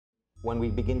when we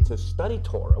begin to study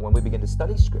Torah, when we begin to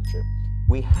study Scripture,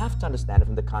 we have to understand it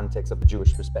from the context of the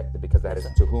Jewish perspective, because that is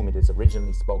to whom it is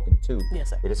originally spoken to.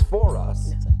 Yes, sir. It is for us,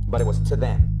 yes, sir. But it was to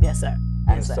them. Yes, sir.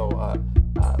 And yes, sir. so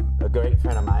a great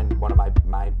friend of mine, one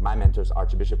of my mentors,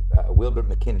 Archbishop Wilbert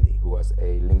McKinley, who was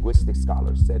a linguistic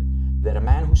scholar, said that a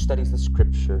man who studies the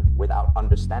Scripture without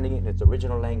understanding it in its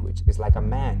original language is like a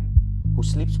man who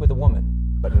sleeps with a woman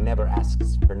but never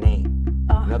asks her name.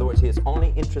 In other words, he is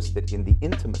only interested in the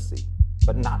intimacy,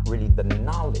 but not really the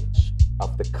knowledge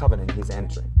of the covenant he's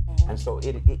entering. And so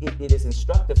it is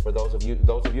instructive for those of you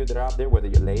that are out there, whether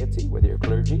you're laity, whether you're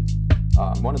clergy.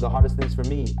 One of the hardest things for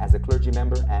me as a clergy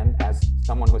member and as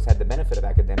someone who's had the benefit of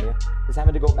academia is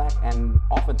having to go back and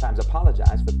oftentimes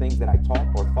apologize for things that I taught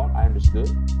or thought I understood,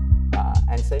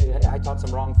 and say, hey, I taught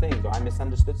some wrong things, or I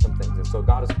misunderstood some things. And so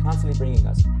God is constantly bringing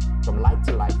us from light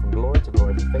to light, from glory to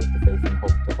glory, from faith to faith, from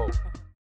hope to hope.